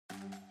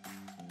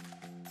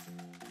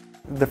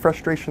the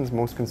frustrations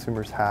most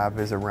consumers have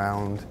is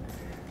around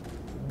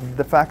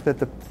the fact that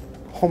the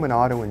home and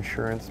auto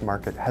insurance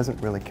market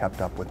hasn't really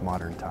kept up with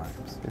modern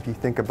times. If you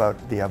think about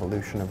the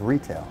evolution of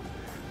retail,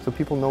 so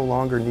people no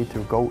longer need to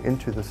go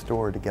into the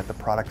store to get the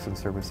products and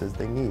services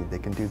they need. They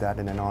can do that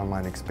in an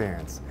online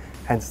experience,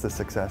 hence the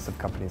success of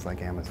companies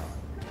like Amazon.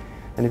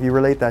 And if you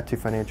relate that to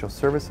financial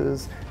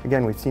services,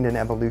 again, we've seen an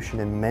evolution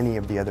in many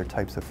of the other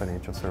types of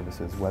financial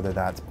services, whether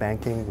that's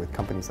banking with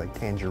companies like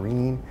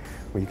Tangerine,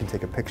 where you can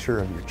take a picture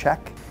of your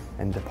check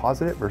and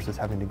deposit it versus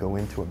having to go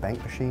into a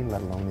bank machine,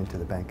 let alone into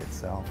the bank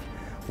itself.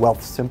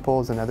 Wealthsimple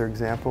is another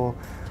example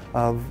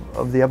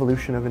of the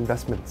evolution of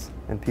investments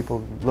and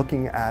people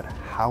looking at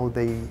how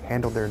they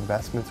handle their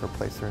investments or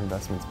place their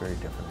investments very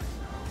differently.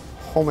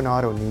 Home and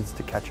auto needs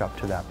to catch up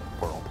to that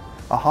world.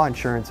 AHA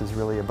Insurance is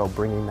really about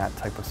bringing that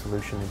type of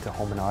solution into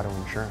home and auto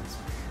insurance,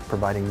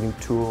 providing new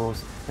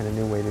tools and a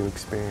new way to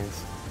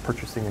experience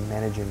purchasing and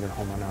managing their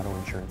home and auto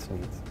insurance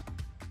needs.